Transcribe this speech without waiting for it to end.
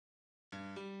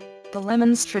The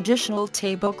Lemon's traditional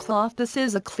tablecloth. This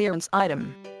is a clearance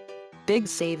item. Big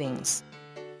savings.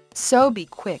 So be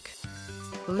quick.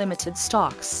 Limited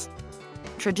stocks.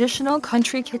 Traditional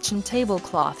country kitchen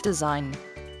tablecloth design.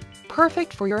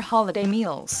 Perfect for your holiday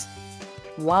meals.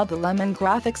 While the lemon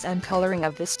graphics and coloring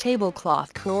of this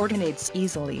tablecloth coordinates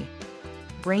easily,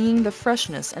 bringing the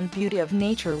freshness and beauty of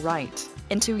nature right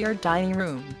into your dining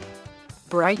room.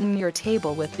 Brighten your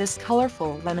table with this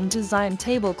colorful lemon design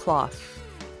tablecloth.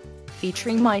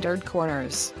 Featuring mitered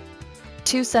corners,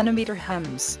 2 cm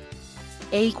hems,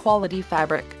 A-quality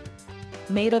fabric,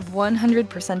 made of 100%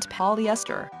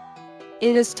 polyester.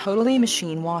 It is totally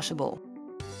machine washable.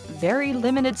 Very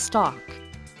limited stock.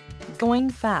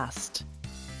 Going fast.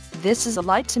 This is a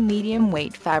light to medium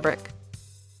weight fabric.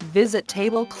 Visit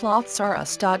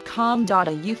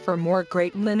tableclothsaurus.com.au for more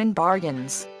great linen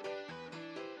bargains.